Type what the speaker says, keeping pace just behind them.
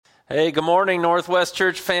Hey, good morning, Northwest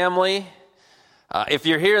Church family. If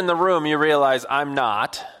you're here in the room, you realize I'm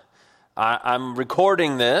not. I'm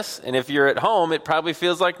recording this, and if you're at home, it probably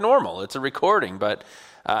feels like normal. It's a recording, but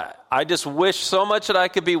I just wish so much that I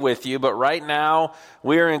could be with you. But right now,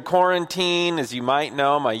 we're in quarantine. As you might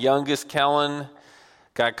know, my youngest, Kellen,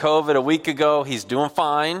 got COVID a week ago. He's doing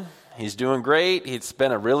fine. He's doing great. It's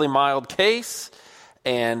been a really mild case,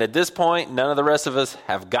 and at this point, none of the rest of us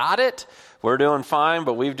have got it. We're doing fine,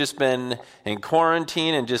 but we've just been in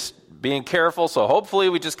quarantine and just being careful. So hopefully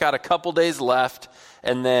we just got a couple days left,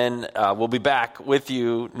 and then we'll be back with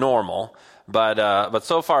you normal. But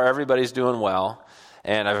so far everybody's doing well,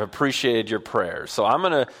 and I've appreciated your prayers. So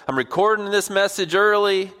I'm recording this message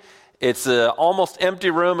early. It's an almost empty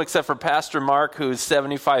room except for Pastor Mark, who's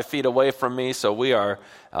 75 feet away from me. So we are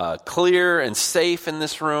clear and safe in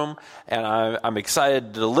this room, and I'm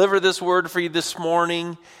excited to deliver this word for you this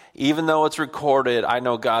morning. Even though it's recorded, I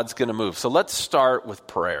know God's going to move. So let's start with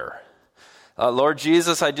prayer. Lord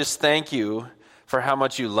Jesus, I just thank you for how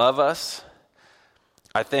much you love us.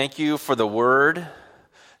 I thank you for the word.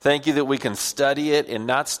 Thank you that we can study it and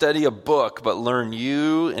not study a book, but learn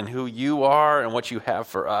you and who you are and what you have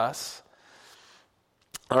for us.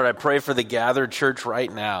 Lord, I pray for the gathered church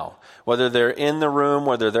right now, whether they're in the room,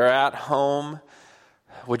 whether they're at home.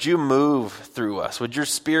 Would you move through us? Would your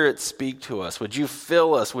Spirit speak to us? Would you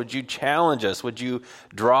fill us? Would you challenge us? Would you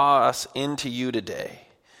draw us into you today?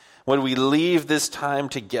 Would we leave this time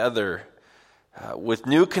together with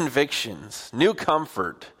new convictions, new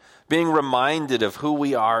comfort, being reminded of who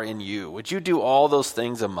we are in you? Would you do all those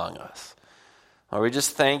things among us? Lord, we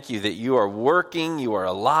just thank you that you are working, you are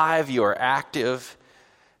alive, you are active,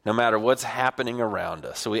 no matter what's happening around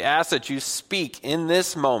us. So we ask that you speak in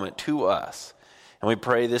this moment to us. And we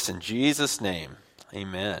pray this in Jesus' name.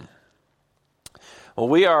 Amen. Well,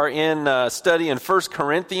 we are in study in 1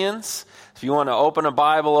 Corinthians. If you want to open a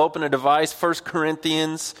Bible, open a device, 1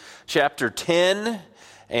 Corinthians chapter 10.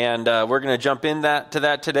 And we're going to jump to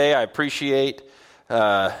that today. I appreciate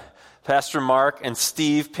Pastor Mark and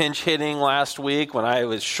Steve pinch hitting last week when I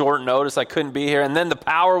was short notice. I couldn't be here. And then the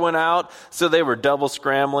power went out, so they were double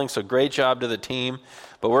scrambling. So great job to the team.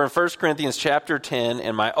 But we're in 1 Corinthians chapter 10,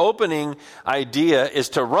 and my opening idea is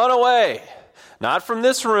to run away. Not from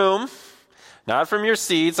this room, not from your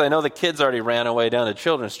seats. I know the kids already ran away down to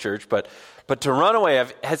Children's Church, but to run away.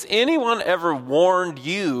 Has anyone ever warned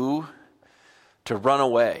you to run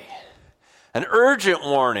away? An urgent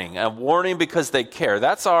warning, a warning because they care.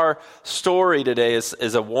 That's our story today,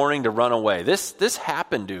 is a warning to run away. This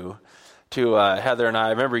happened to Heather and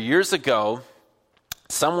I remember years ago.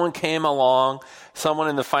 Someone came along, someone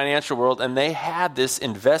in the financial world, and they had this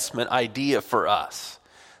investment idea for us.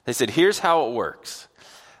 They said, here's how it works.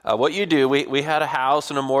 What you do, we had a house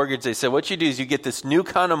and a mortgage. They said, what you do is you get this new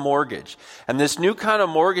kind of mortgage. And this new kind of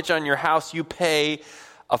mortgage on your house, you pay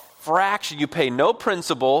a fraction. You pay no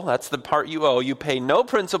principal. That's the part you owe. You pay no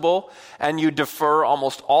principal, and you defer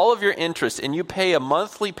almost all of your interest. And you pay a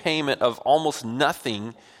monthly payment of almost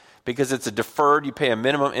nothing because it's a deferred, you pay a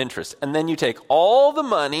minimum interest. And then you take all the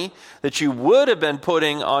money that you would have been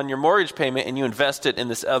putting on your mortgage payment and you invest it in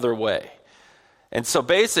this other way. And so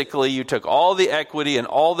basically you took all the equity and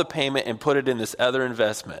all the payment and put it in this other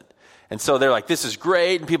investment. And so they're like, this is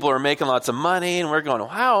great, and people are making lots of money, and we're going,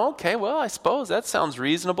 wow, okay, well, I suppose that sounds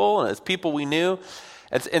reasonable, and it's people we knew.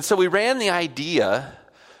 And so we ran the idea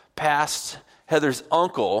past Heather's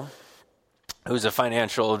uncle, who's a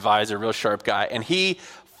financial advisor, real sharp guy, and he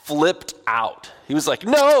flipped out. He was like,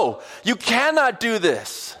 no, you cannot do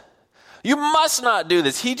this. You must not do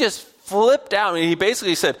this. He just flipped out. And he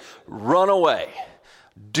basically said, run away.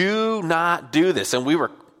 Do not do this. And we were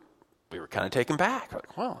kind of taken back.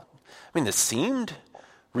 Like, well, I mean, this seemed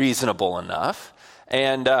reasonable enough.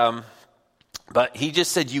 And but he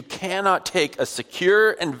just said, you cannot take a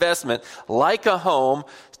secure investment like a home,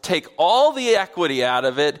 take all the equity out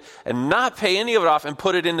of it and not pay any of it off and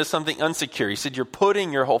put it into something unsecure. He said, you're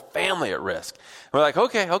putting your whole family at risk. And we're like,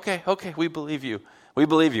 okay, we believe you. We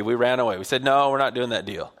believe you. We ran away. We said, no, we're not doing that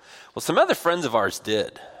deal. Well, some other friends of ours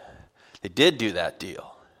did. They did do that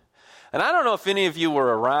deal. And I don't know if any of you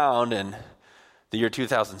were around in the year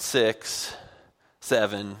 2006,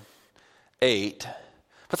 7, 8,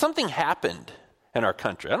 but something happened in our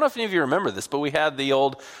country. I don't know if any of you remember this, but we had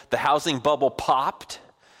the housing bubble popped.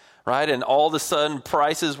 Right? And all of a sudden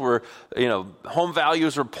prices were, home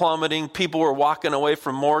values were plummeting. People were walking away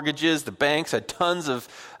from mortgages. The banks had tons of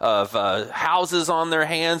houses on their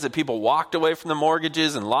hands that people walked away from the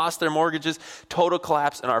mortgages and lost their mortgages. Total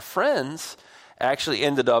collapse. And our friends actually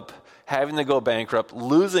ended up having to go bankrupt,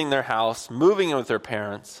 losing their house, moving in with their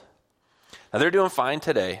parents. Now, they're doing fine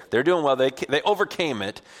today. They're doing well. They overcame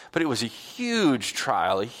it, but it was a huge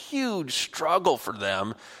trial, a huge struggle for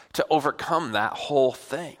them to overcome that whole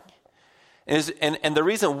thing. And the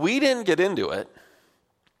reason we didn't get into it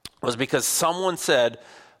was because someone said,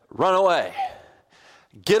 run away.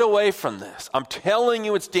 Get away from this. I'm telling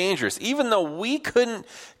you it's dangerous. Even though we couldn't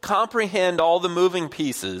comprehend all the moving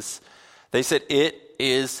pieces, they said it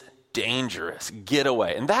is dangerous. Get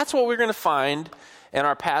away. And that's what we're going to find in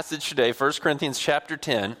our passage today, 1 Corinthians chapter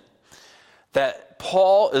 10, that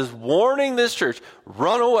Paul is warning this church,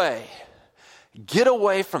 run away. Get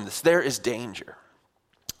away from this. There is danger.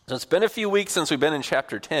 So it's been a few weeks since we've been in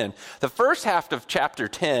chapter 10. The first half of chapter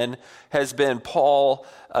 10 has been Paul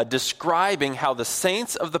describing how the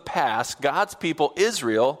saints of the past, God's people,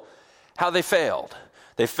 Israel, how they failed.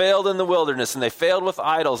 They failed in the wilderness, and they failed with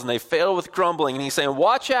idols, and they failed with grumbling. And he's saying,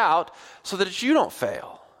 watch out so that you don't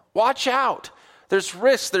fail. Watch out. There's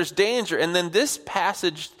risk, there's danger. And then this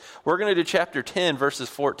passage, we're going to do chapter 10, verses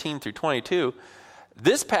 14 through 22.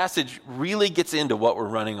 This passage really gets into what we're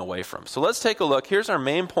running away from. So let's take a look. Here's our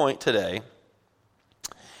main point today.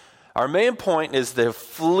 Our main point is to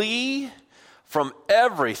flee from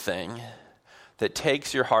everything that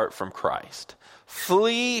takes your heart from Christ.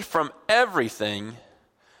 Flee from everything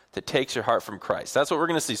that takes your heart from Christ. That's what we're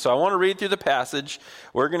going to see. So I want to read through the passage.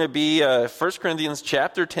 We're going to be 1 Corinthians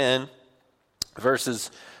chapter 10, verses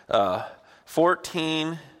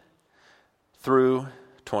 14 through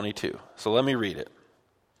 22. So let me read it.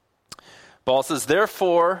 Paul says,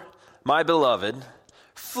 therefore, my beloved,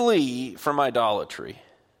 flee from idolatry.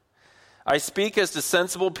 I speak as to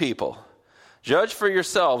sensible people. Judge for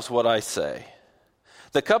yourselves what I say.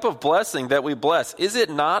 The cup of blessing that we bless, is it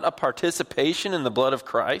not a participation in the blood of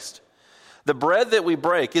Christ? The bread that we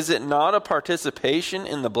break, is it not a participation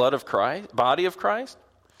in the blood of Christ, body of Christ?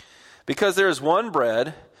 Because there is one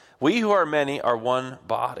bread, we who are many are one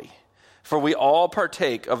body, for we all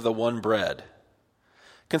partake of the one bread.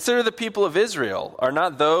 Consider the people of Israel. Are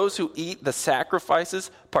not those who eat the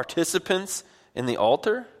sacrifices participants in the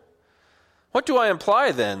altar? What do I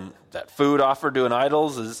imply then? That food offered to an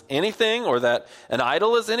idol is anything, or that an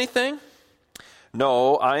idol is anything?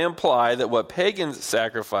 No, I imply that what pagans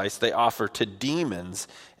sacrifice, they offer to demons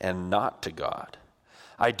and not to God.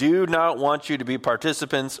 I do not want you to be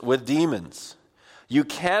participants with demons. You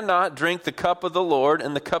cannot drink the cup of the Lord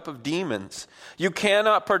and the cup of demons. You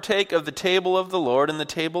cannot partake of the table of the Lord and the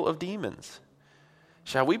table of demons.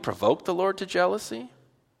 Shall we provoke the Lord to jealousy?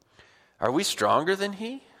 Are we stronger than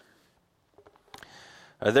he?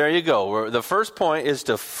 There you go. The first point is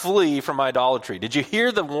to flee from idolatry. Did you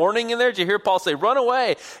hear the warning in there? Did you hear Paul say, run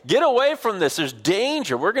away, get away from this, there's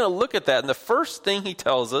danger. We're going to look at that. And the first thing he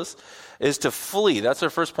tells us is to flee. That's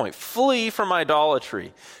our first point. Flee from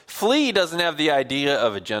idolatry. Flee doesn't have the idea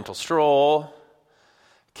of a gentle stroll,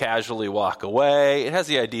 casually walk away. It has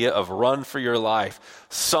the idea of run for your life.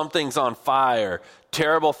 Something's on fire.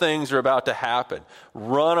 Terrible things are about to happen.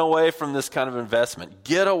 Run away from this kind of investment.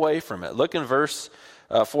 Get away from it. Look in verse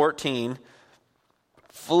 14.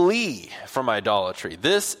 Flee from idolatry.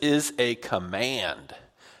 This is a command.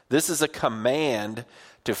 This is a command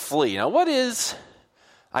to flee. Now, what is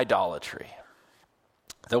idolatry?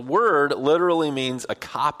 The word literally means a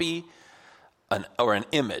copy or an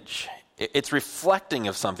image. It's reflecting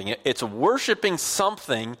of something. It's worshiping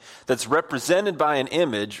something that's represented by an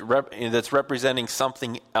image that's representing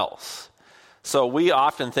something else. So we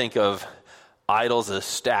often think of idols as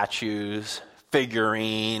statues,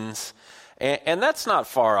 figurines, and that's not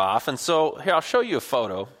far off. And so here, I'll show you a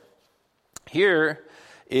photo. Here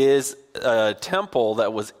is a temple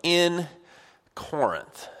that was in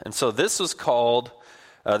Corinth. And so this was called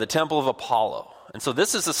the Temple of Apollo. And so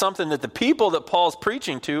this is something that the people that Paul's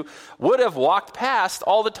preaching to would have walked past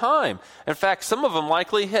all the time. In fact, some of them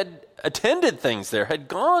likely had attended things there, had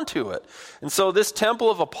gone to it. And so this Temple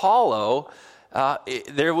of Apollo,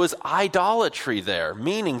 there was idolatry there,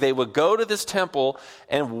 meaning they would go to this temple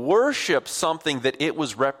and worship something that it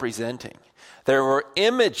was representing. There were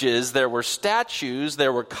images, there were statues,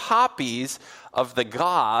 there were copies of the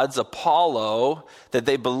gods, Apollo, that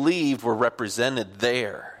they believed were represented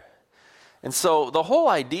there. And so the whole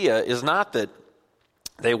idea is not that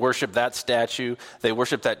they worship that statue, they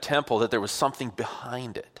worship that temple, that there was something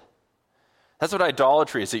behind it. That's what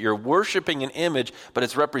idolatry is, that you're worshiping an image, but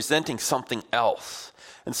it's representing something else.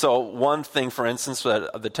 And so one thing, for instance,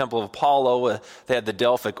 the Temple of Apollo, they had the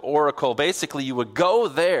Delphic Oracle. Basically, you would go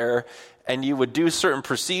there and you would do certain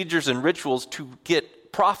procedures and rituals to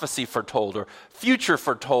get prophecy foretold or future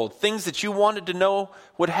foretold, things that you wanted to know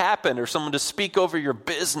would happen, or someone to speak over your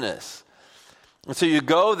business. And so you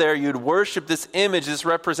go there, you'd worship this image, this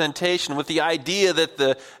representation, with the idea that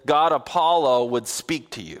the god Apollo would speak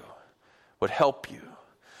to you, would help you.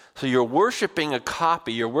 So you're worshiping a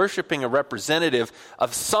copy, you're worshiping a representative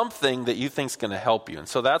of something that you think is going to help you. And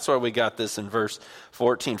so that's why we got this in verse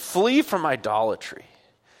 14. Flee from idolatry.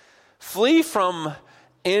 Flee from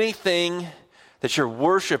anything that you're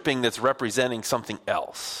worshiping that's representing something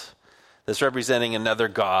else, that's representing another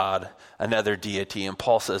god, another deity. And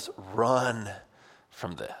Paul says, run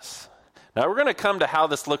from this. Now we're going to come to how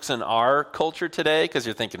this looks in our culture today, because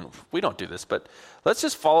you're thinking, we don't do this, but let's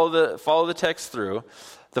just follow the text through.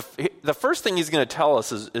 The first thing he's going to tell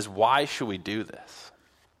us is why should we do this?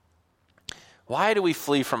 Why do we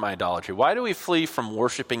flee from idolatry? Why do we flee from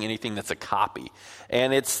worshiping anything that's a copy?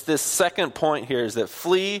 And it's this second point here is that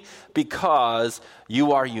flee because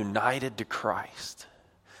you are united to Christ.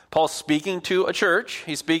 Paul's speaking to a church.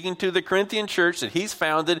 He's speaking to the Corinthian church that he's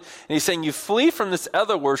founded. And he's saying you flee from this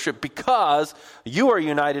other worship because you are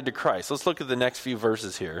united to Christ. Let's look at the next few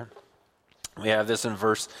verses here. We have this in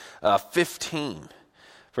verse 15.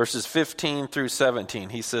 Verses 15 through 17.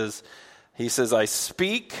 He says, I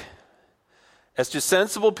speak as to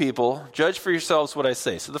sensible people, judge for yourselves what I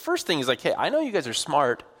say. So the first thing is like, hey, I know you guys are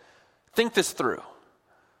smart. Think this through.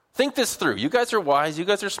 Think this through. You guys are wise. You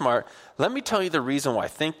guys are smart. Let me tell you the reason why.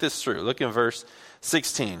 Think this through. Look in verse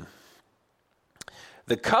 16.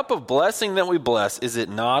 The cup of blessing that we bless, is it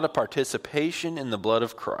not a participation in the blood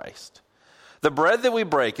of Christ? The bread that we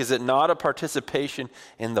break, is it not a participation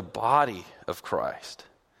in the body of Christ?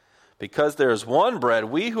 Because there is one bread,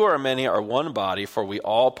 we who are many are one body, for we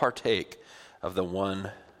all partake of the one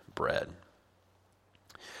bread.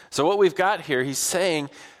 So what we've got here, he's saying,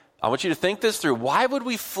 I want you to think this through. Why would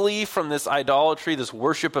we flee from this idolatry, this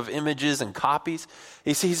worship of images and copies?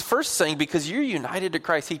 He's first saying, because you're united to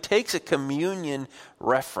Christ. He takes a communion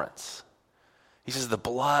reference. He says the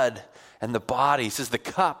blood and the body. He says the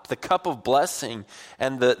cup of blessing,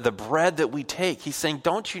 and the bread that we take. He's saying,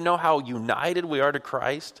 don't you know how united we are to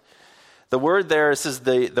Christ? The word there, it says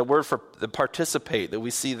the word for the participate that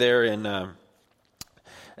we see there in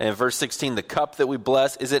verse 16, the cup that we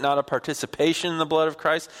bless, is it not a participation in the blood of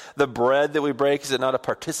Christ? The bread that we break, is it not a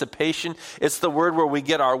participation? It's the word where we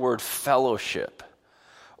get our word fellowship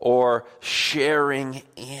or sharing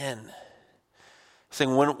in.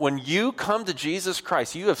 Saying when you come to Jesus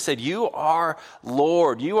Christ, you have said, you are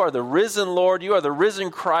Lord. You are the risen Lord. You are the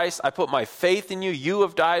risen Christ. I put my faith in you. You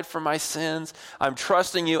have died for my sins. I'm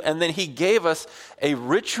trusting you. And then he gave us a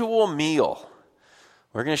ritual meal.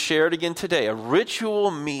 We're going to share it again today. A ritual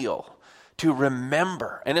meal to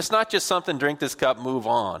remember. And it's not just something, drink this cup, move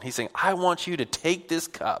on. He's saying, I want you to take this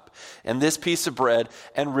cup and this piece of bread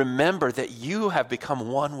and remember that you have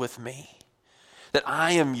become one with me. That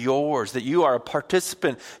I am yours, that you are a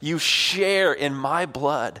participant. You share in my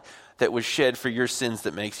blood that was shed for your sins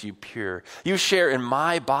that makes you pure. You share in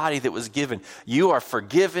my body that was given. You are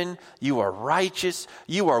forgiven. You are righteous.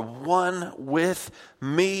 You are one with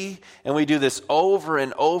me. And we do this over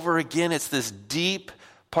and over again. It's this deep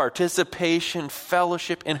participation,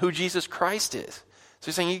 fellowship in who Jesus Christ is. So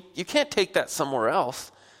he's saying you can't take that somewhere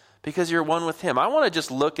else because you're one with him. I want to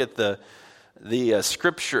just look at the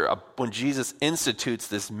scripture when Jesus institutes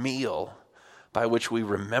this meal by which we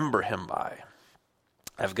remember him by.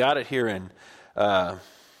 I've got it here in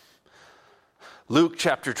Luke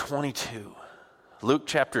chapter 22. Luke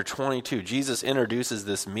chapter 22, Jesus introduces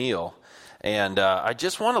this meal, and I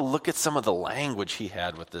just want to look at some of the language he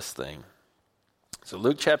had with this thing. So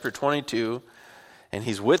Luke chapter 22, and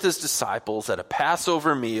he's with his disciples at a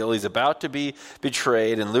Passover meal. He's about to be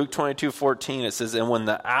betrayed. In Luke 22:14, it says, and when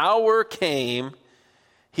the hour came,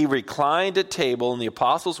 he reclined at table, and the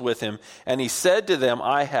apostles with him, and he said to them,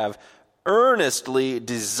 I have earnestly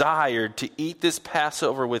desired to eat this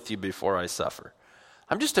Passover with you before I suffer.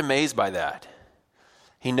 I'm just amazed by that.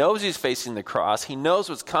 He knows he's facing the cross. He knows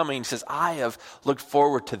what's coming. He says, I have looked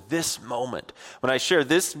forward to this moment. When I share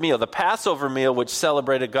this meal, the Passover meal, which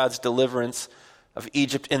celebrated God's deliverance of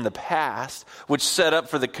Egypt in the past, which set up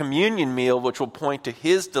for the communion meal, which will point to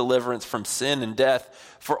his deliverance from sin and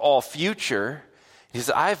death for all future. He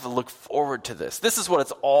says, I've looked forward to this. This is what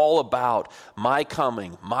it's all about. My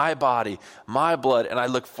coming, my body, my blood. And I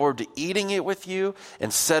look forward to eating it with you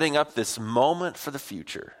and setting up this moment for the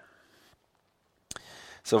future.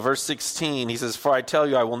 So verse 16, he says, for I tell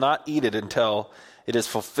you, I will not eat it until it is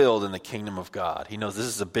fulfilled in the kingdom of God. He knows this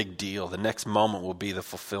is a big deal. The next moment will be the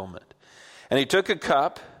fulfillment. And he took a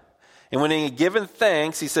cup, and when he had given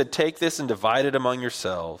thanks, he said, take this and divide it among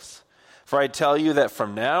yourselves. For I tell you that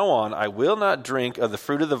from now on I will not drink of the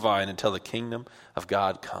fruit of the vine until the kingdom of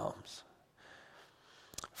God comes.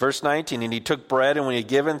 Verse 19, and he took bread, and when he had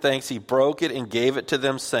given thanks, he broke it and gave it to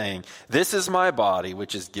them, saying, "This is my body,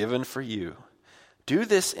 which is given for you. Do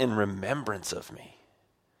this in remembrance of me."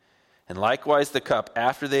 And likewise the cup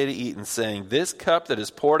after they had eaten, saying, "This cup that is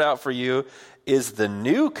poured out for you is the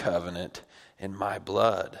new covenant in my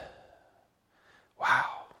blood."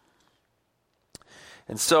 Wow.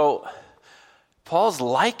 And so Paul's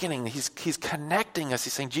likening, he's connecting us.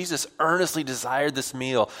 He's saying Jesus earnestly desired this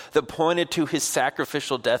meal that pointed to his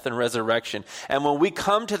sacrificial death and resurrection. And when we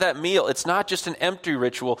come to that meal, it's not just an empty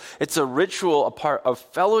ritual. It's a ritual, a part of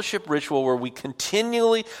fellowship ritual where we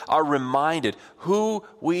continually are reminded who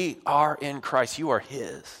we are in Christ. You are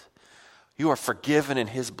his. You are forgiven in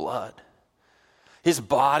his blood. His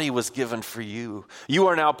body was given for you. You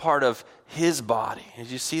are now part of his body.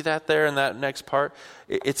 Did you see that there in that next part?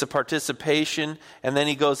 It's a participation. And then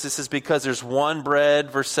he goes, this is because there's one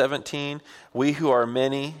bread, verse 17. We who are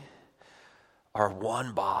many are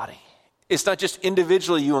one body. It's not just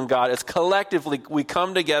individually you and God. It's collectively we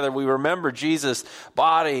come together. We remember Jesus'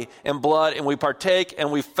 body and blood, and we partake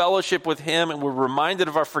and we fellowship with him, and we're reminded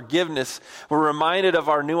of our forgiveness. We're reminded of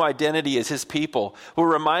our new identity as his people.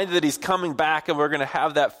 We're reminded that he's coming back, and we're going to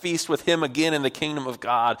have that feast with him again in the kingdom of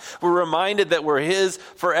God. We're reminded that we're his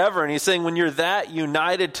forever. And he's saying, when you're that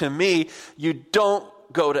united to me, you don't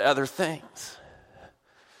go to other things.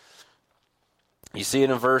 You see it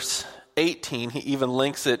in verse 18, he even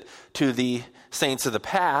links it to the saints of the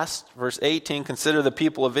past. Verse 18, consider the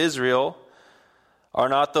people of Israel are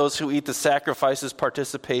not those who eat the sacrifices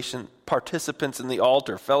participants in the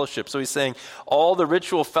altar, fellowship. So he's saying all the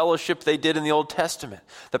ritual fellowship they did in the Old Testament,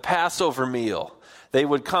 the Passover meal, they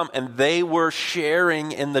would come and they were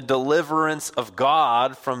sharing in the deliverance of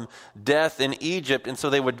God from death in Egypt. And so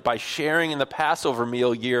they would, by sharing in the Passover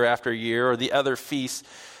meal year after year or the other feasts,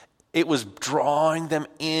 it was drawing them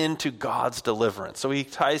into God's deliverance. So he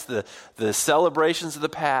ties the celebrations of the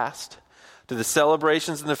past to the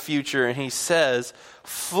celebrations in the future, and he says,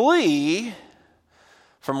 flee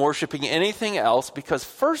from worshiping anything else, because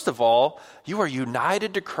first of all, you are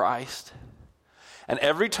united to Christ. And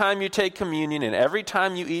every time you take communion and every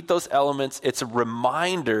time you eat those elements, it's a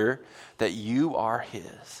reminder that you are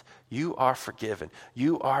his. You are forgiven.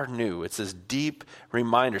 You are new. It's this deep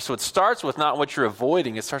reminder. So it starts with not what you're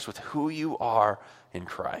avoiding. It starts with who you are in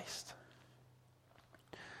Christ.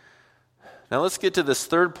 Now let's get to this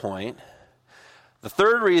third point. The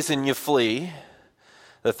third reason you flee,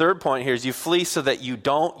 the third point here is you flee so that you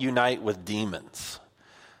don't unite with demons.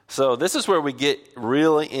 So this is where we get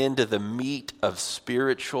really into the meat of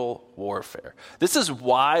spiritual warfare. This is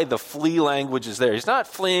why the flee language is there. He's not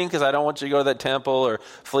fleeing because I don't want you to go to that temple, or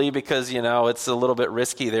flee because, it's a little bit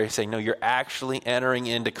risky there. He's saying, no, you're actually entering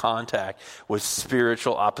into contact with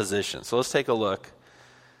spiritual opposition. So let's take a look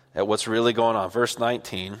at what's really going on. Verse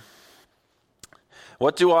 19.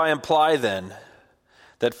 What do I imply then?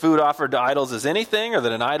 That food offered to idols is anything, or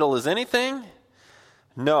that an idol is anything?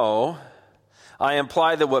 No. I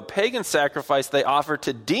imply that what pagan sacrifice they offer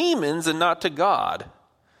to demons and not to God.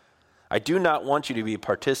 I do not want you to be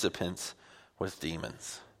participants with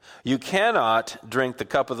demons. You cannot drink the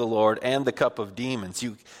cup of the Lord and the cup of demons.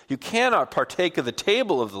 You cannot partake of the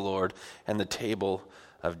table of the Lord and the table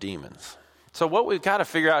of demons. So what we've got to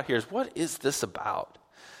figure out here is, what is this about?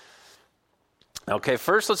 Okay,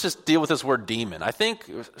 first let's just deal with this word demon. I think,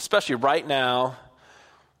 especially right now,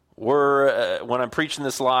 when I'm preaching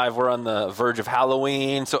this live, we're on the verge of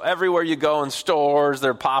Halloween. So everywhere you go in stores,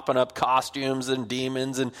 they're popping up costumes and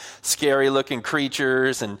demons and scary looking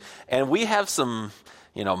creatures. And we have some,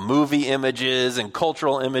 movie images and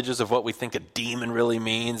cultural images of what we think a demon really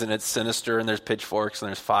means. And it's sinister, and there's pitchforks and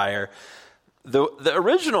there's fire. The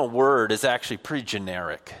original word is actually pretty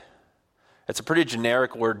generic. It's a pretty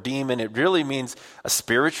generic word, demon. It really means a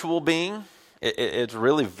spiritual being. It's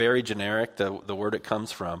really very generic, the word it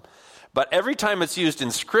comes from. But every time it's used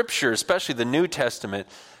in Scripture, especially the New Testament,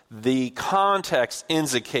 the context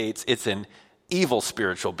indicates it's an evil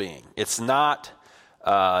spiritual being. It's not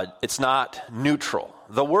neutral.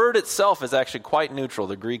 The word itself is actually quite neutral.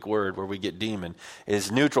 The Greek word where we get demon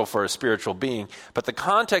is neutral for a spiritual being. But the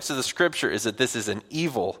context of the Scripture is that this is an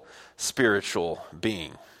evil spiritual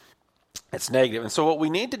being. It's negative. And so what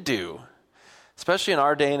we need to do, especially in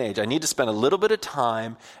our day and age, I need to spend a little bit of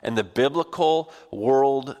time in the biblical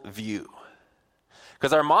worldview.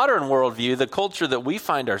 Because our modern worldview, the culture that we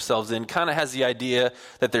find ourselves in, kind of has the idea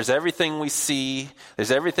that there's everything we see,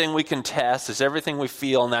 there's everything we can test, there's everything we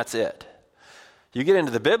feel, and that's it. You get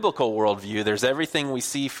into the biblical worldview, there's everything we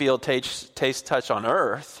see, feel, taste, touch on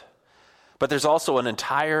earth, but there's also an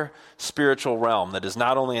entire spiritual realm that is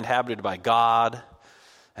not only inhabited by God,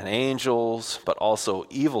 and angels, but also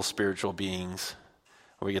evil spiritual beings,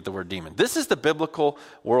 where we get the word demon. This is the biblical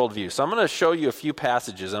worldview. So I'm going to show you a few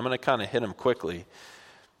passages. I'm going to kind of hit them quickly.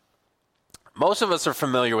 Most of us are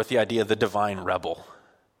familiar with the idea of the divine rebel,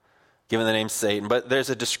 given the name Satan, but there's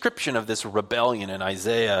a description of this rebellion in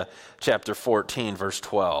Isaiah chapter 14, verse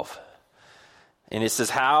 12. And it says,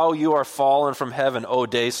 "How you are fallen from heaven, O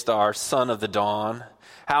day star, son of the dawn.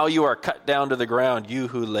 How you are cut down to the ground, you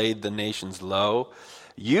who laid the nations low.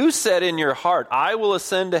 You said in your heart, I will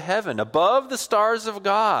ascend to heaven, above the stars of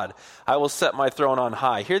God. I will set my throne on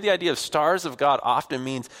high." Here the idea of stars of God often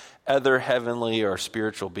means other heavenly or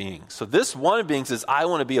spiritual beings. So this one being says, I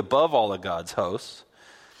want to be above all of God's hosts.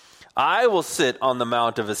 I will sit on the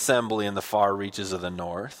mount of assembly in the far reaches of the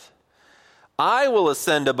north. I will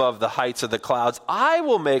ascend above the heights of the clouds. I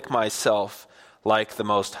will make myself like the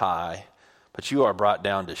Most High. But you are brought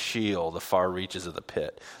down to Sheol, the far reaches of the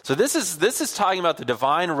pit. So this is talking about the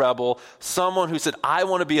divine rebel, someone who said, I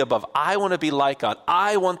want to be above, I want to be like God,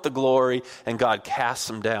 I want the glory, and God casts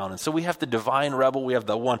him down. And so we have the divine rebel, we have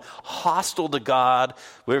the one hostile to God.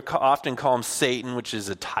 We often call him Satan, which is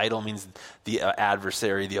a title, means the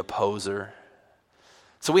adversary, the opposer.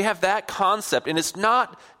 So we have that concept, and it's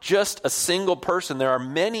not just a single person. There are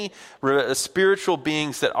many spiritual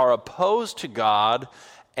beings that are opposed to God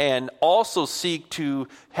and also seek to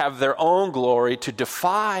have their own glory, to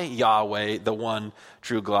defy Yahweh, the one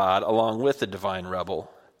true God, along with the divine rebel.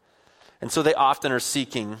 And so they often are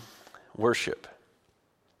seeking worship.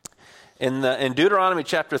 In Deuteronomy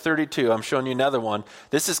chapter 32, I'm showing you another one.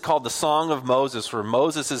 This is called the Song of Moses, where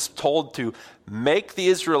Moses is told to make the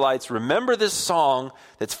Israelites remember this song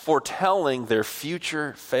that's foretelling their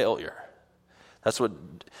future failure.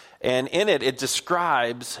 And in it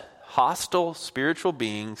describes hostile spiritual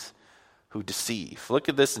beings who deceive. Look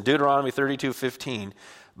at this in Deuteronomy 32:15.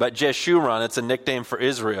 But Jeshurun, it's a nickname for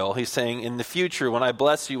Israel. He's saying, in the future, when I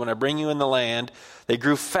bless you, when I bring you in the land, they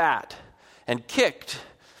grew fat and kicked.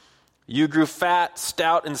 You grew fat,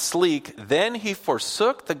 stout, and sleek. Then he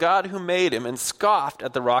forsook the God who made him and scoffed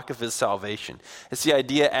at the rock of his salvation. It's the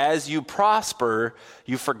idea, as you prosper,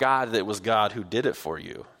 you forgot that it was God who did it for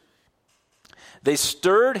you. They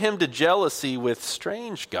stirred him to jealousy with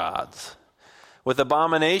strange gods. With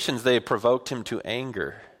abominations they provoked him to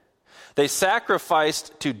anger. They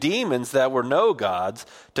sacrificed to demons that were no gods,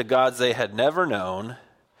 to gods they had never known,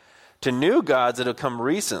 to new gods that have come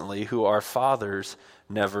recently, who our fathers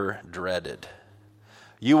never dreaded.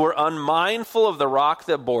 You were unmindful of the rock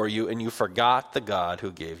that bore you, and you forgot the God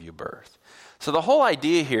who gave you birth. So the whole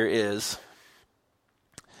idea here is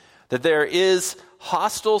that there is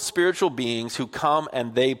hostile spiritual beings who come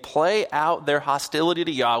and they play out their hostility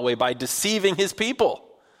to Yahweh by deceiving his people,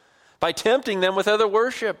 by tempting them with other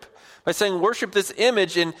worship, by saying, worship this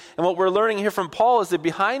image. And what we're learning here from Paul is that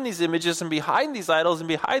behind these images and behind these idols and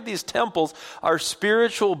behind these temples are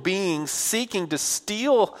spiritual beings seeking to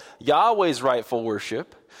steal Yahweh's rightful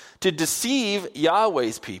worship, to deceive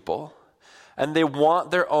Yahweh's people, and they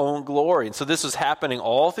want their own glory. And so this is happening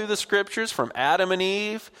all through the scriptures, from Adam and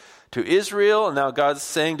Eve to Israel, and now God's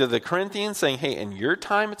saying to the Corinthians, saying, hey, in your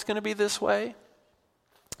time it's going to be this way.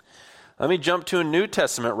 Let me jump to New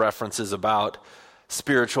Testament references about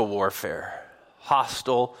spiritual warfare,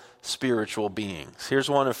 hostile spiritual beings. Here's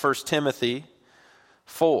one in 1 Timothy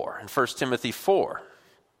 4. In 1 Timothy 4,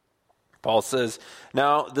 Paul says,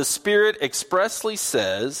 now the Spirit expressly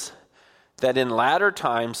says that in latter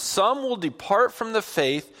times some will depart from the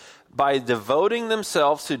faith by devoting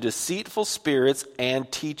themselves to deceitful spirits and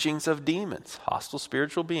teachings of demons, hostile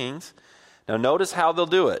spiritual beings. Now notice how they'll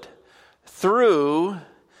do it. Through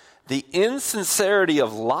the insincerity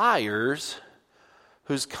of liars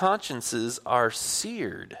whose consciences are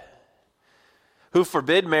seared, who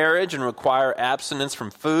forbid marriage and require abstinence from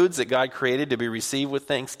foods that God created to be received with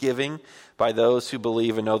thanksgiving by those who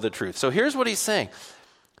believe and know the truth. So here's what he's saying.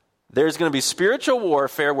 There's going to be spiritual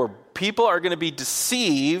warfare where people are going to be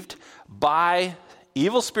deceived by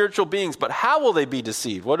evil spiritual beings. But how will they be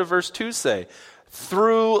deceived? What does verse 2 say?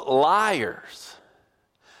 Through liars.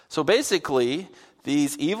 So basically,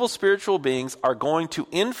 these evil spiritual beings are going to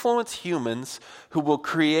influence humans who will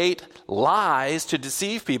create lies to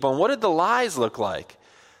deceive people. And what did the lies look like?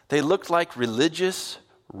 They looked like religious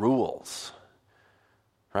rules.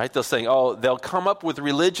 Right? They'll come up with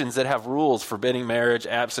religions that have rules forbidding marriage,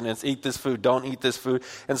 abstinence, eat this food, don't eat this food.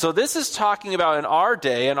 And so this is talking about in our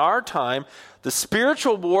day, in our time, the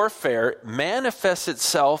spiritual warfare manifests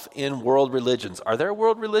itself in world religions. Are there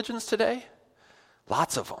world religions today?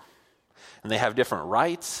 Lots of them. And they have different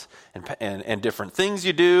rights and different things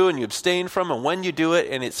you do and you abstain from and when you do it.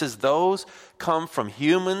 And it says those come from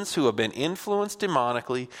humans who have been influenced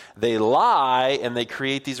demonically. They lie and they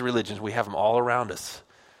create these religions. We have them all around us.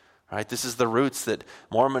 Right? This is the roots that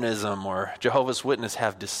Mormonism or Jehovah's Witness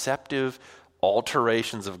have deceptive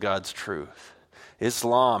alterations of God's truth.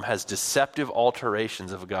 Islam has deceptive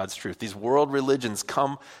alterations of God's truth. These world religions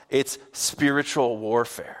it's spiritual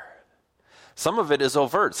warfare. Some of it is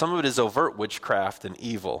overt. Some of it is overt witchcraft and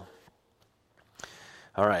evil.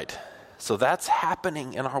 All right. So that's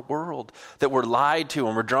happening in our world, that we're lied to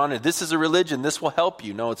and we're drawn in. This is a religion. This will help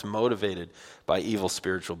you. No, it's motivated by evil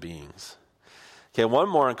spiritual beings. Okay, one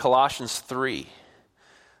more in Colossians 3.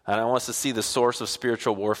 And I want us to see the source of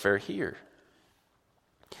spiritual warfare here.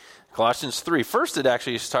 Colossians 3. First, it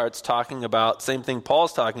actually starts talking about, same thing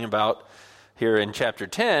Paul's talking about here in chapter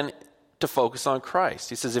 10, to focus on Christ.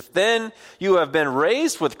 He says, if then you have been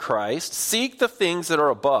raised with Christ, seek the things that are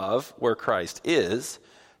above, where Christ is,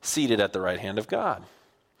 seated at the right hand of God.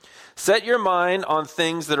 Set your mind on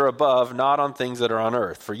things that are above, not on things that are on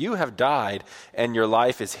earth. For you have died, and your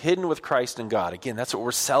life is hidden with Christ in God. Again, that's what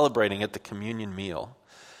we're celebrating at the communion meal.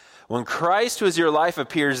 When Christ, who is your life,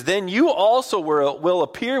 appears, then you also will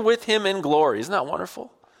appear with him in glory. Isn't that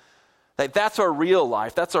wonderful? That's our real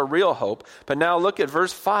life. That's our real hope. But now look at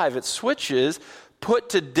verse 5. It switches. Put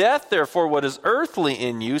to death, therefore, what is earthly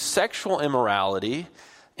in you, sexual immorality,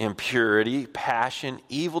 impurity, passion,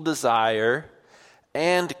 evil desire,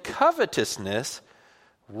 and covetousness,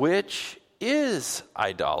 which is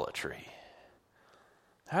idolatry.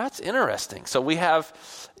 That's interesting. So we have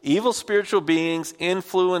evil spiritual beings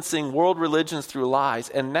influencing world religions through lies.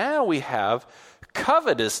 And now we have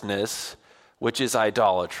covetousness, which is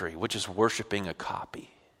idolatry, which is worshiping a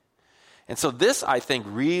copy. And so this, I think,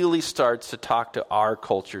 really starts to talk to our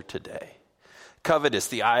culture today. Covetous,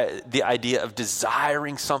 the idea of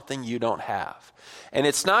desiring something you don't have. And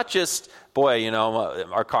it's not just,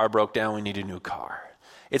 our car broke down, we need a new car.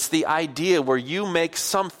 It's the idea where you make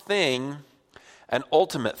something an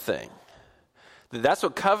ultimate thing. That's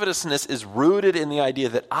what covetousness is rooted in, the idea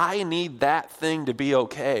that I need that thing to be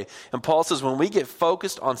okay. And Paul says when we get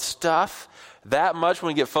focused on stuff that much, when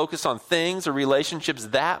we get focused on things or relationships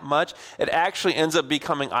that much, it actually ends up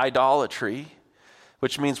becoming idolatry,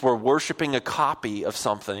 which means we're worshiping a copy of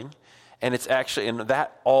something, and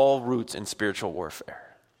that all roots in spiritual warfare.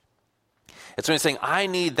 It's when he's saying, I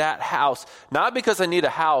need that house, not because I need a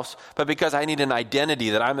house, but because I need an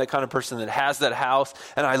identity, that I'm the kind of person that has that house,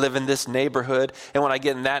 and I live in this neighborhood, and when I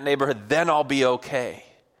get in that neighborhood, then I'll be okay.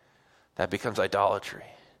 That becomes idolatry.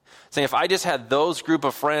 Saying, if I just had those group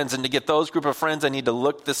of friends, and to get those group of friends, I need to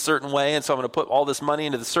look this certain way, and so I'm going to put all this money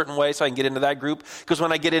into this certain way so I can get into that group, because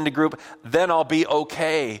when I get into group, then I'll be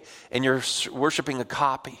okay. And you're worshiping a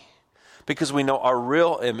copy, because we know our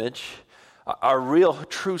real image, our real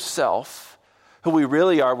true self, who we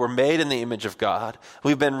really are. We're made in the image of God.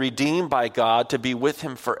 We've been redeemed by God to be with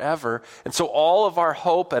him forever. And so all of our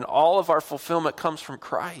hope and all of our fulfillment comes from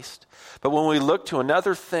Christ. But when we look to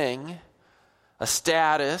another thing, a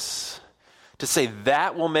status, to say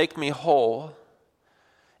that will make me whole,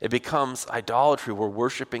 it becomes idolatry. We're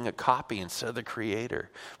worshiping a copy instead of the Creator.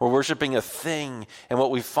 We're worshiping a thing, and what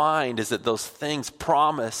we find is that those things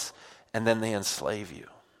promise and then they enslave you.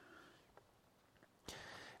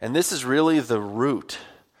 And this is really the root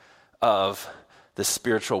of the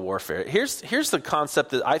spiritual warfare. Here's the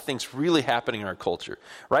concept that I think is really happening in our culture.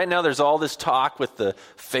 Right now there's all this talk with the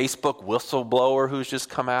Facebook whistleblower who's just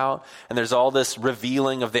come out, and there's all this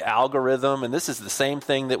revealing of the algorithm, and this is the same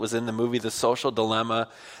thing that was in the movie The Social Dilemma,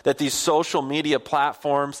 that these social media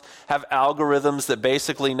platforms have algorithms that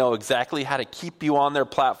basically know exactly how to keep you on their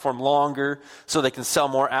platform longer so they can sell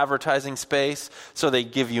more advertising space, so they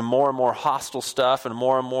give you more and more hostile stuff and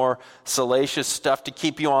more salacious stuff to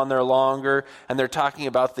keep you on there longer, and they're talking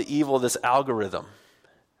about the evil of this algorithm.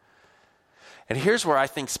 And here's where I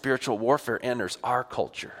think spiritual warfare enters our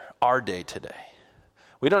culture, our day today.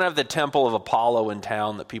 We don't have the temple of Apollo in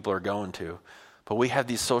town that people are going to, but we have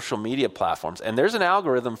these social media platforms, and there's an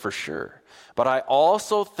algorithm for sure. But I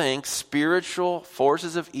also think spiritual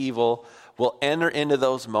forces of evil will enter into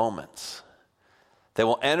those moments. They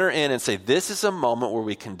will enter in and say, this is a moment where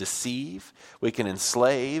we can deceive, we can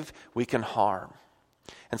enslave, we can harm.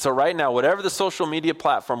 And so right now, whatever the social media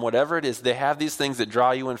platform, whatever it is, they have these things that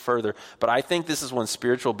draw you in further. But I think this is when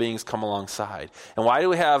spiritual beings come alongside. And why do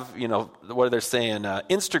we have, what they're saying,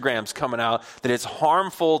 Instagram's coming out, that it's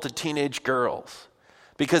harmful to teenage girls?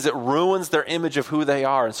 because it ruins their image of who they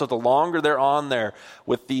are. And so the longer they're on there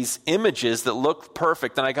with these images that look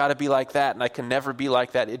perfect, and I got to be like that, and I can never be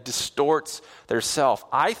like that, it distorts their self.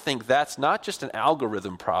 I think that's not just an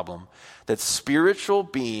algorithm problem, that spiritual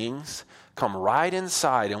beings come right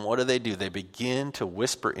inside, and what do? They begin to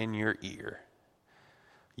whisper in your ear,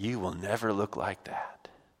 you will never look like that.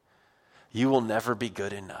 You will never be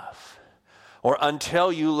good enough. Or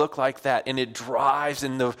until you look like that, and it drives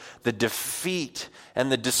in the defeat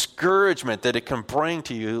and the discouragement that it can bring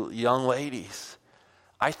to you, young ladies.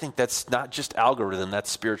 I think that's not just algorithm, that's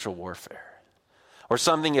spiritual warfare. Or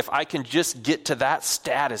something, if I can just get to that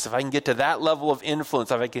status, if I can get to that level of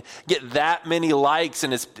influence, if I can get that many likes,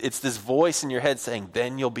 and it's this voice in your head saying,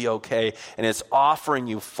 then you'll be okay. And it's offering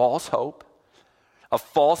you false hope, a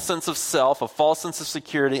false sense of self, a false sense of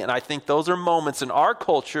security. And I think those are moments in our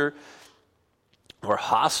culture where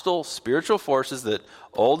hostile spiritual forces that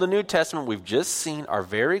Old and New Testament we've just seen are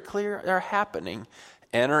very clear are happening,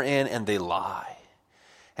 enter in and they lie.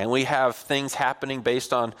 And we have things happening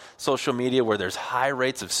based on social media where there's high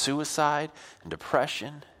rates of suicide and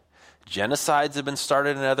depression. Genocides have been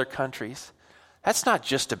started in other countries. That's not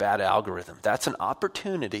just a bad algorithm. That's an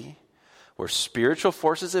opportunity where spiritual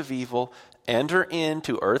forces of evil enter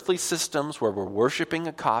into earthly systems where we're worshiping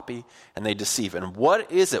a copy and they deceive. And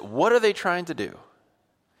what is it? What are they trying to do?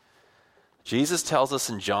 Jesus tells us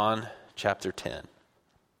in John chapter 10.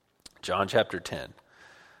 John chapter 10.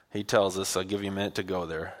 He tells us, I'll give you a minute to go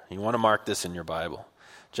there. You want to mark this in your Bible.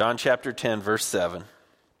 John chapter 10, verse 7.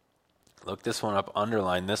 Look this one up,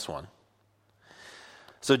 underline this one.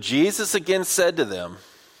 So Jesus again said to them,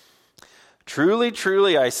 truly,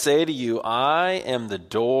 truly, I say to you, I am the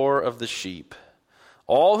door of the sheep.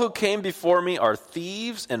 All who came before me are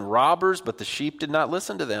thieves and robbers, but the sheep did not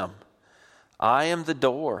listen to them. I am the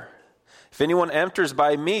door. If anyone enters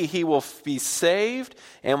by me, he will be saved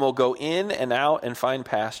and will go in and out and find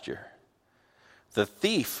pasture. The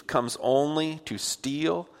thief comes only to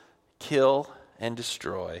steal, kill, and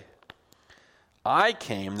destroy. I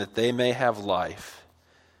came that they may have life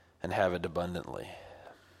and have it abundantly.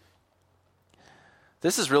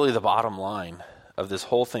 This is really the bottom line of this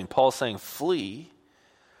whole thing. Paul's saying, flee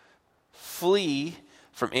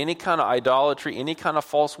from any kind of idolatry, any kind of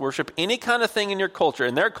false worship, any kind of thing in your culture.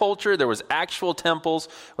 In their culture, there was actual temples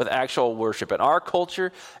with actual worship. In our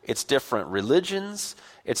culture, it's different religions,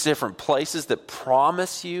 it's different places that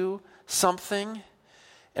promise you something.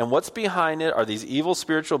 And what's behind it are these evil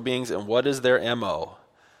spiritual beings, and what is their MO?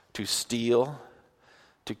 To steal,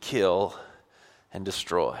 to kill, and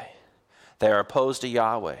destroy. They are opposed to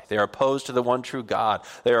Yahweh. They are opposed to the one true God.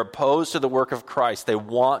 They are opposed to the work of Christ. They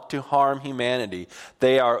want to harm humanity.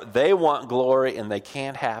 They want glory and they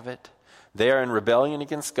can't have it. They are in rebellion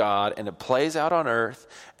against God, and it plays out on earth,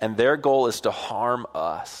 and their goal is to harm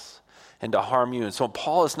us and to harm you. And so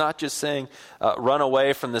Paul is not just saying run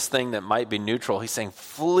away from this thing that might be neutral. He's saying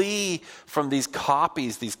flee from these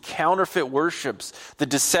copies, these counterfeit worships, the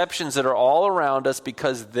deceptions that are all around us,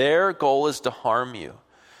 because their goal is to harm you.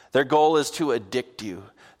 Their goal is to addict you.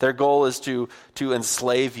 Their goal is to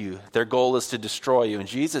enslave you. Their goal is to destroy you. And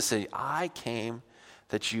Jesus said, I came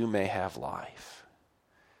that you may have life.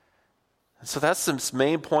 And so that's the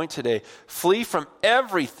main point today. Flee from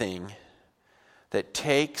everything that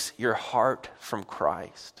takes your heart from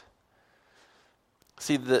Christ.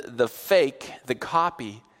 See, the fake, the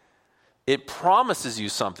copy, it promises you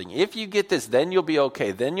something. If you get this, then you'll be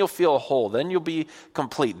okay. Then you'll feel whole. Then you'll be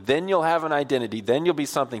complete. Then you'll have an identity. Then you'll be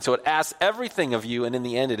something. So it asks everything of you, and in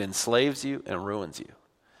the end, it enslaves you and ruins you.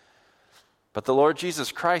 But the Lord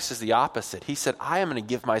Jesus Christ is the opposite. He said, I am going to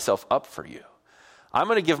give myself up for you. I'm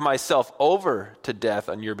going to give myself over to death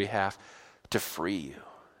on your behalf to free you.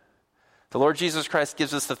 The Lord Jesus Christ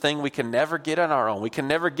gives us the thing we can never get on our own. We can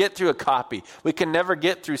never get through a copy. We can never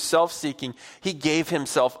get through self-seeking. He gave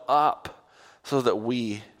himself up so that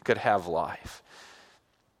we could have life.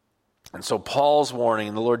 And so Paul's warning,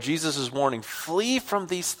 and the Lord Jesus is warning, flee from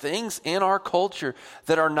these things in our culture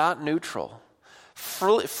that are not neutral.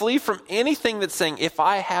 Flee from anything that's saying, if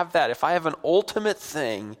I have that, if I have an ultimate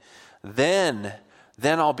thing, then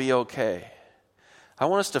I'll be okay. I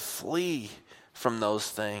want us to flee from those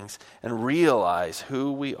things and realize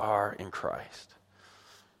who we are in Christ.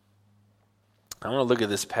 I want to look at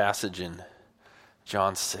this passage in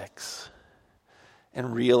John 6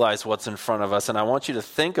 and realize what's in front of us. And I want you to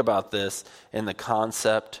think about this in the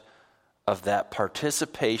concept of that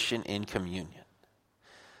participation in communion.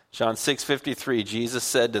 John 6:53, Jesus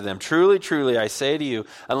said to them, truly, truly, I say to you,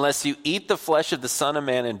 unless you eat the flesh of the Son of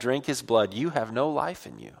Man and drink his blood, you have no life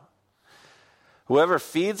in you. Whoever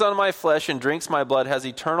feeds on my flesh and drinks my blood has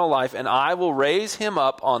eternal life, and I will raise him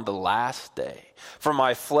up on the last day. For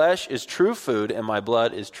my flesh is true food, and my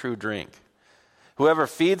blood is true drink. Whoever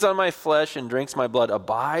feeds on my flesh and drinks my blood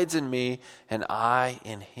abides in me, and I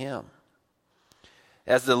in him.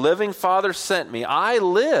 As the living Father sent me, I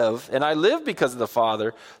live, and I live because of the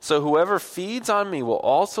Father. So whoever feeds on me will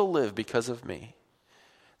also live because of me.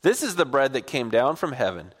 This is the bread that came down from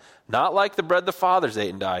heaven, not like the bread the fathers ate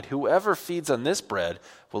and died. Whoever feeds on this bread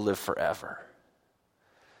will live forever.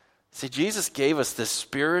 See, Jesus gave us this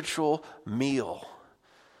spiritual meal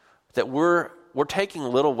that we're taking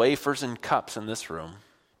little wafers and cups in this room,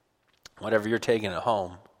 whatever you're taking at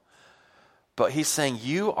home. But he's saying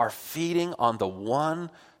you are feeding on the one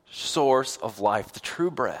source of life, the true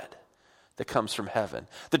bread that comes from heaven,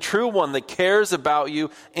 the true one that cares about you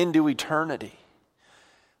into eternity.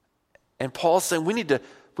 And Paul's saying we need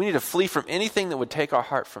to flee from anything that would take our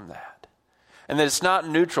heart from that. And that it's not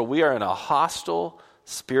neutral. We are in a hostile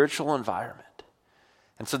spiritual environment.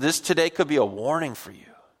 And so this today could be a warning for you.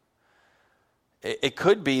 It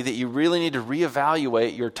could be that you really need to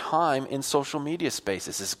reevaluate your time in social media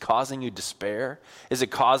spaces. Is it causing you despair? Is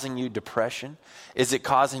it causing you depression? Is it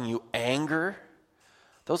causing you anger?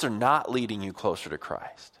 Those are not leading you closer to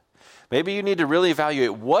Christ. Maybe you need to really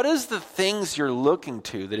evaluate what is the things you're looking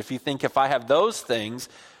to that if you think if I have those things,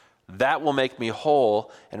 that will make me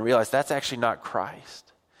whole, and realize that's actually not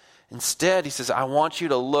Christ. Instead, he says, I want you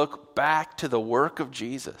to look back to the work of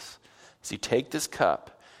Jesus. As you take this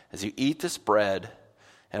cup, as you eat this bread,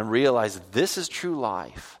 and realize this is true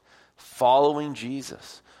life, following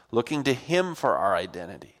Jesus, looking to him for our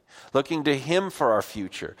identity, looking to him for our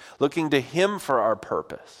future, looking to him for our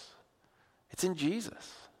purpose. It's in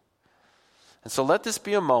Jesus. And so let this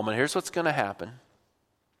be a moment. Here's what's going to happen.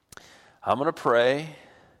 I'm going to pray,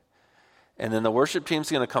 and then the worship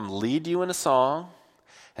team's going to come lead you in a song.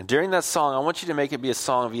 And during that song, I want you to make it be a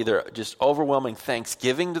song of either just overwhelming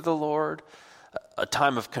thanksgiving to the Lord, a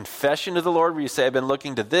time of confession to the Lord where you say, I've been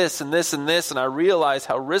looking to this and this and this, and I realize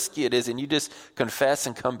how risky it is, and you just confess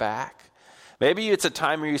and come back. Maybe it's a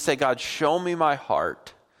time where you say, God, show me my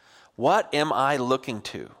heart. What am I looking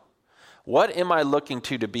to? What am I looking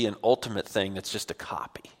to be an ultimate thing that's just a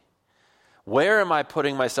copy? Where am I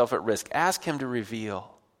putting myself at risk? Ask him to reveal.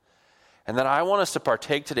 And then I want us to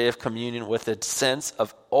partake today of communion with a sense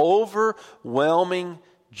of overwhelming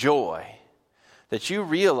joy that you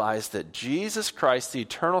realize that Jesus Christ, the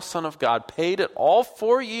eternal Son of God, paid it all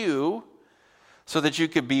for you so that you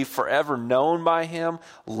could be forever known by him,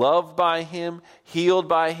 loved by him, healed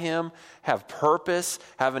by him, have purpose,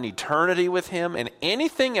 have an eternity with him, and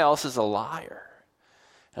anything else is a liar.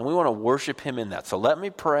 And we want to worship him in that. So let me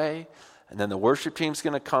pray, and then the worship team's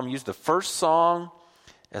going to come use the first song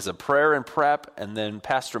as a prayer and prep, and then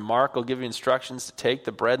Pastor Mark will give you instructions to take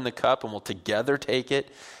the bread and the cup, and we'll together take it,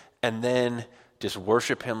 and then just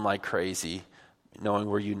worship him like crazy, knowing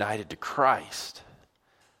we're united to Christ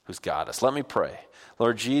who's got us. Let me pray.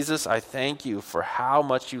 Lord Jesus, I thank you for how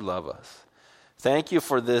much you love us. Thank you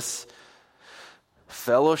for this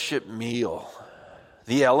fellowship meal.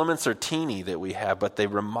 The elements are teeny that we have, but they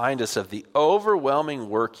remind us of the overwhelming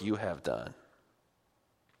work you have done.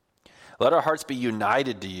 Let our hearts be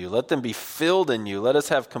united to you. Let them be filled in you. Let us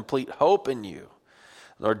have complete hope in you.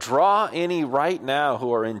 Lord, draw any right now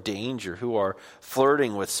who are in danger, who are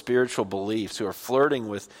flirting with spiritual beliefs, who are flirting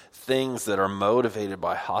with things that are motivated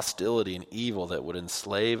by hostility and evil that would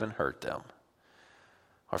enslave and hurt them.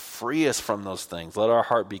 Or free us from those things. Let our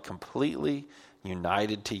heart be completely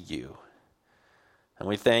united to you. And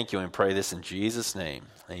we thank you and pray this in Jesus' name.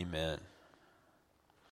 Amen.